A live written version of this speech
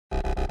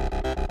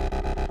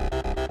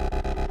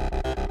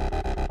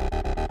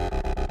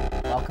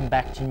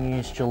back to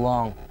News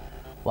Geelong.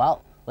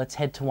 Well, let's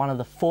head to one of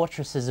the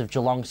fortresses of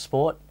Geelong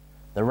sport,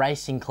 the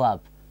Racing Club,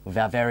 with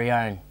our very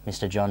own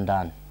Mr. John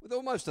Dunn. With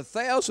almost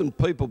 1,000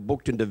 people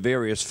booked into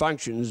various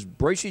functions,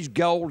 Breezy's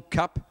Gold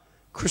Cup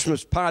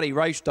Christmas Party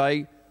Race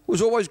Day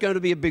was always going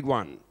to be a big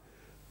one.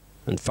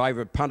 And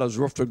favourite punters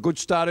were off to a good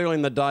start early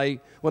in the day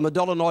when the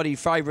 $1.90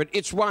 favourite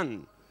It's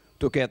One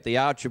took out the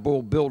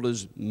Archibald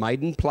Builders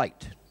maiden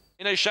plate.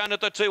 Inner Shown at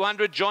the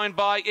 200, joined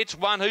by It's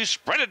One, who's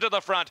spreaded to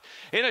the front.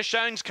 Inner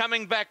Shown's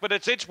coming back, but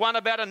it's One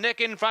about a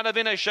neck in front of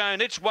Inner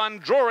Shown. It's One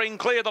drawing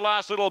clear the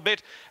last little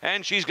bit,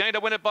 and she's going to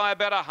win it by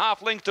about a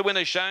half length to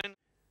Inner Shown.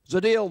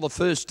 Zadeel, the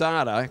first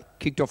starter,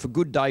 kicked off a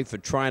good day for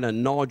trainer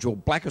Nigel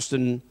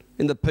Blackiston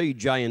in the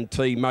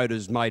PJ&T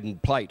Motors maiden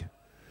plate.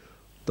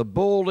 The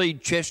baldy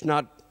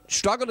chestnut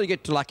struggled to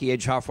get to Lucky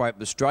Edge halfway up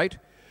the straight,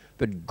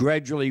 but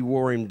gradually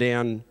wore him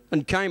down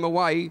and came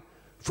away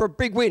for a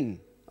big win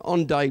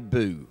on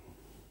debut.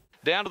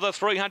 Down to the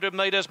 300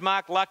 metres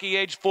mark, Lucky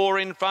Edge 4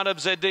 in front of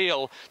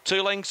Zadeel.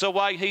 2 lengths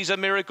away, he's a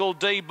miracle.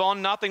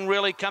 D-Bond, nothing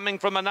really coming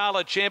from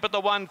Manala. Champ at the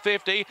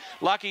 150.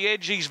 Lucky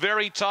Edge, he's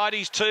very tight.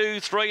 He's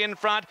 2, 3 in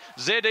front.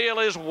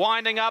 Zadeel is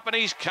winding up and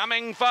he's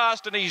coming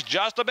fast and he's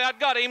just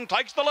about got him.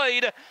 Takes the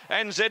lead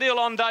and Zadeel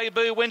on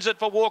debut wins it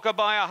for Walker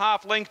by a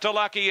half length to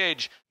Lucky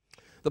Edge.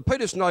 The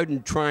Peter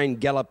Snowden trained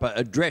galloper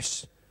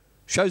Address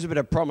shows a bit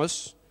of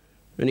promise,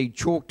 and he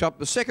chalked up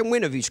the second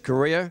win of his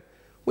career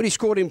when he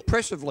scored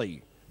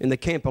impressively in the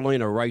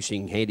Campolina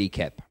Racing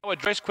Handicap.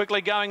 Address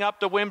quickly going up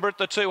to Wimber at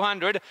the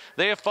 200.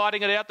 They're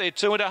fighting it out. They're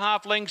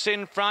 2.5 lengths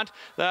in front.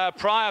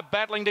 Pryor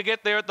battling to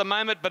get there at the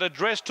moment, but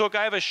Address took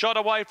over, shot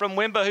away from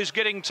Wimber, who's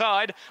getting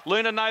tied.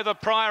 Luna Nova,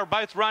 Pryor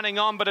both running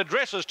on, but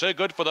Address is too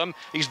good for them.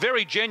 He's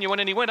very genuine,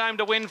 and he went home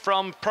to win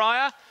from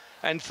Pryor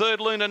and third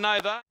Luna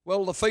Nova.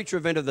 Well, the feature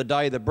event of the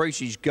day, the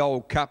Breezy's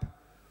Gold Cup,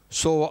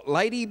 saw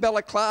Lady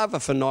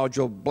Balaclava for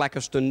Nigel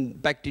Blackiston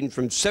backed in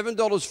from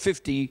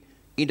 $7.50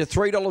 into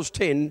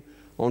 $3.10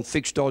 on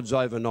fixed odds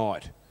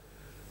overnight.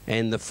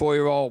 And the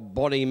 4-year-old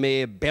Bonnie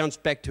mare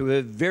bounced back to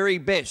her very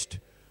best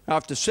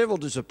after several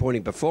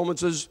disappointing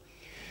performances.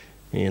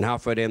 And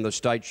halfway down the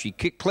straight, she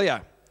kicked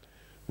clear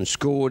and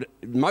scored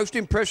most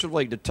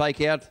impressively to take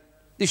out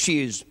this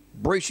year's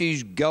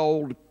Breezy's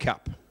Gold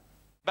Cup.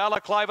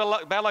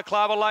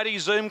 Balaclava Lady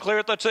zoom clear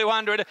at the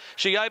 200.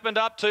 She opened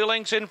up 2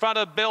 lengths in front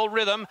of Bell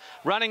Rhythm.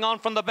 Running on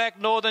from the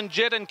back, Northern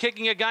Jet, and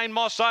kicking again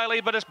Moss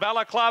Ailey, but it's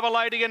Balaclava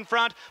Lady in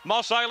front.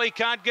 Moss Ailey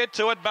can't get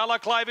to it.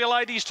 Balaclava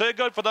Lady's too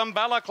good for them.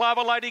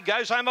 Balaclava Lady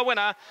goes home a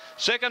winner.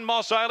 Second,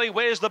 Moss Ailey.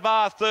 Where's the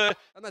bar? Third.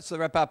 And that's the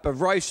wrap-up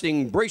of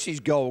racing Breezy's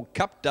Gold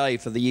Cup Day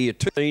for the year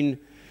 2018.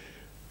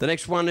 The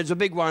next one is a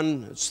big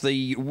one. It's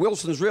the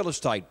Wilson's Real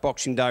Estate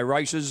Boxing Day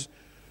races.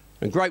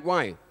 A great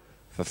way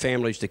for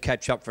families to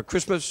catch up for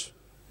Christmas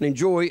and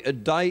enjoy a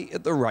day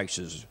at the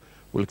races.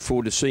 We look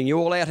forward to seeing you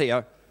all out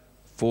here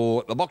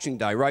for the Boxing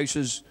Day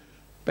races.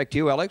 Back to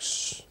you,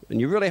 Alex.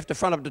 And you really have to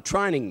front up to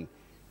training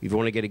if you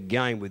want to get a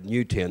game with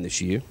Newtown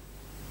this year.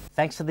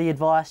 Thanks for the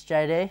advice,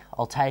 JD.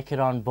 I'll take it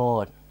on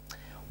board.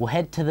 We'll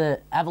head to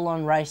the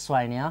Avalon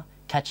Raceway now,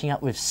 catching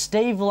up with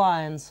Steve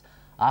Lyons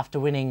after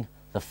winning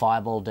the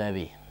Fireball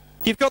Derby.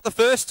 You've got the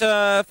first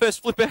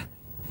flip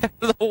out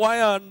of the way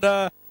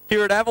on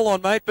here at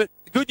Avalon, mate, but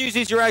the good news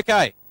is you're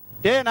okay.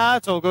 Yeah, no,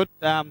 it's all good.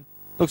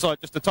 Looks like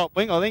just the top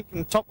wing, I think,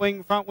 and top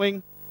wing, front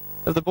wing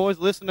of the boys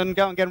listen and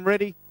go and get them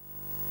ready.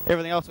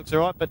 Everything else looks all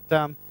right, but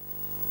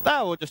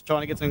we're just trying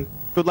to get some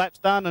good laps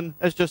done, and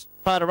it's just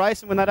part of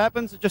racing. When that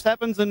happens, it just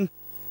happens, and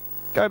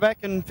go back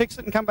and fix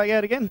it and come back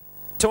out again.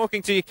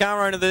 Talking to your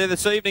car owner there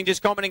this evening,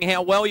 just commenting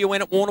how well you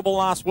went at Warrnambool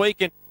last week,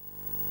 and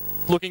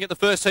looking at the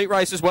first heat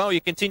race as well,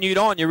 you continued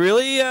on. You're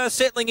really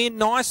settling in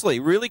nicely,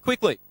 really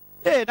quickly.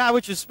 Yeah, no,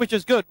 which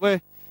is good.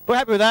 We're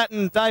happy with that,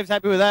 and Dave's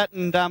happy with that.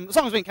 And as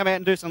long as we can come out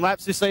and do some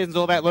laps, this season's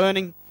all about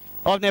learning.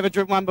 I've never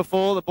driven one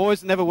before. The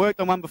boys have never worked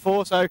on one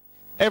before. So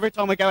every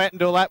time we go out and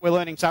do a lap, we're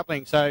learning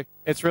something. So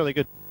it's really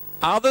good.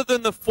 Other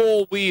than the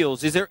 4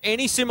 wheels, is there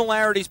any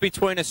similarities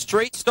between a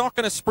street stock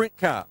and a sprint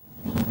car?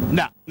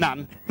 No,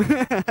 none.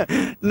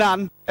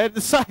 None.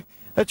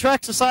 The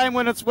track's the same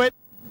when it's wet.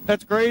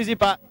 That's greasy,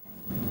 but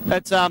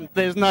it's,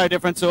 there's no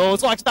difference at all.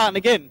 It's like starting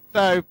again.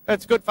 So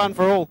it's good fun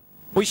for all.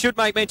 We should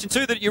make mention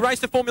too that you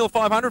raced the Formula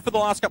 500 for the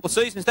last couple of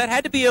seasons. That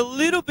had to be a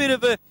little bit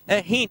of a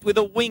hint with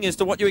a wing as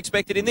to what you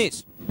expected in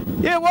this.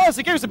 Yeah, it was.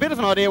 It gives us a bit of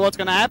an idea what's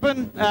going to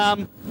happen.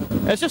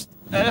 It's just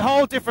a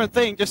whole different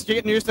thing, just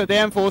getting used to the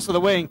downforce of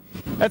the wing.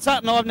 It's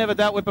something I've never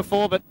dealt with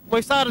before, but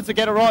we started to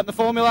get it right in the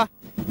Formula,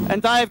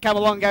 and Dave come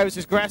along and gave us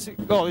his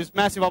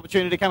massive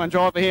opportunity to come and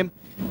drive for him,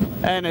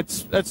 and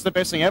it's the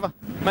best thing ever.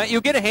 Mate,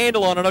 you'll get a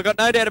handle on it, I've got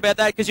no doubt about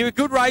that, because you're a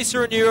good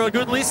racer and you're a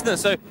good listener,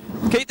 so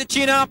keep the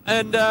chin up,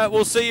 and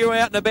we'll see you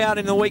out and about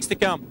in the weeks to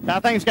come.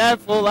 Thanks,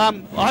 Gav. Well,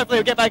 hopefully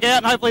we'll get back out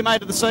and hopefully made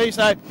to the sea,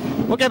 so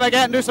we'll get back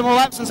out and do some more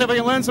laps and see if we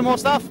can learn some more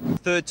stuff.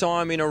 Third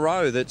time in a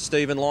row that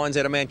Stephen Lyons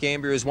out of Mount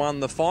Gambier has won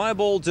the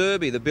Fireball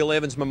Derby, the Bill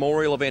Evans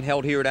Memorial event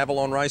held here at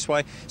Avalon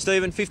Raceway.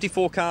 Stephen,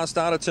 54 cars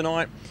started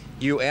tonight.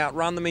 You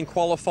outrun them in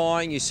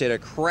qualifying. You set a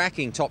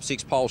cracking top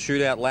 6 pole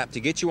shootout lap to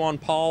get you on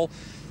pole.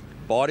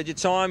 Bided your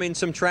time in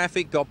some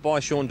traffic, got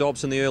by Sean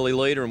Dobson, the early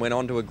leader, and went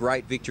on to a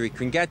great victory.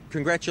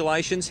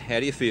 Congratulations.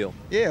 How do you feel?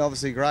 Yeah,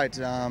 obviously great.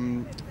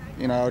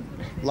 You know,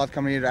 love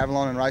coming here to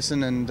Avalon and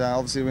racing, and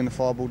obviously win the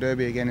Fireball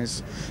Derby again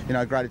is, you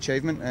know, a great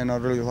achievement. And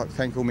I'd really like to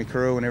thank all my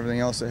crew and everything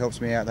else that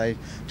helps me out. They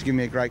just give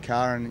me a great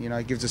car, and you know,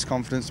 it gives us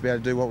confidence to be able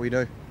to do what we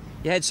do.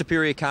 You had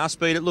superior car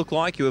speed, it looked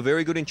like. You were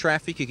very good in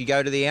traffic. You could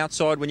go to the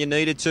outside when you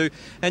needed to,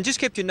 and just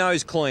kept your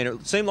nose clean.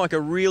 It seemed like a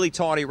really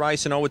tidy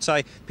race, and I would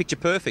say picture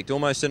perfect,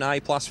 almost an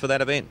A+ for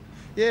that event.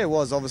 Yeah, it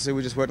was. Obviously,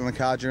 we just worked on the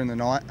car during the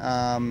night.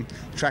 The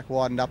track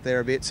widened up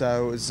there a bit,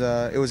 so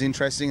it was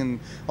interesting.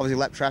 And obviously,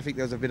 lap traffic,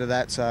 there was a bit of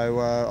that. So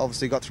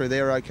obviously, got through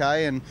there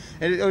okay. And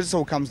it just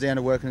all comes down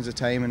to working as a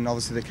team, and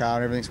obviously the car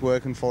and everything's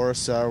working for us.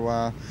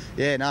 So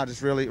yeah, no,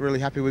 just really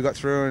happy we got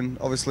through. And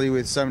obviously,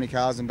 with so many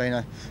cars and being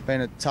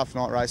a tough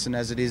night racing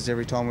as it is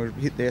every time we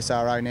hit the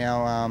SRA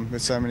now,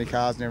 with so many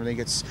cars and everything,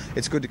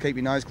 it's good to keep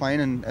your nose clean,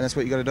 and that's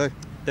what you got to do.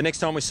 The next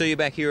time we see you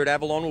back here at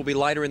Avalon will be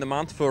later in the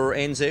month for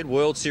NZ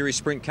World Series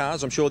Sprint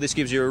Cars. I'm sure this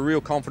gives you a real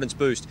confidence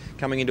boost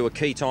coming into a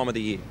key time of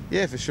the year.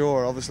 Yeah, for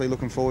sure. Obviously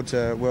looking forward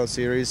to World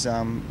Series.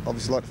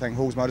 Obviously like to thank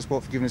Halls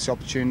Motorsport for giving us the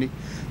opportunity,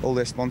 all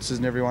their sponsors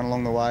and everyone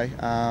along the way.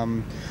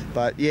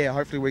 But yeah,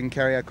 hopefully we can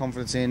carry our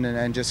confidence in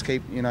and just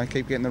keep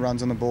getting the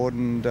runs on the board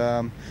and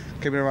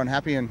keep everyone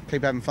happy and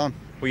keep having fun.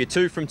 Well, you're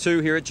 2 from 2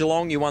 here at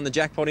Geelong. You won the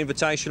Jackpot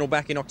Invitational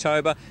back in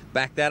October.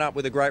 Back that up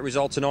with a great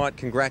result tonight.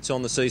 Congrats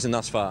on the season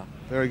thus far.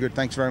 Very good.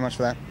 Thanks very much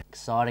for that.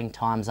 Exciting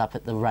times up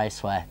at the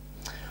raceway.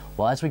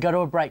 Well, as we go to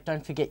a break,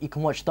 don't forget you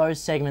can watch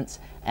those segments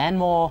and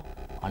more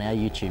on our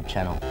YouTube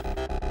channel.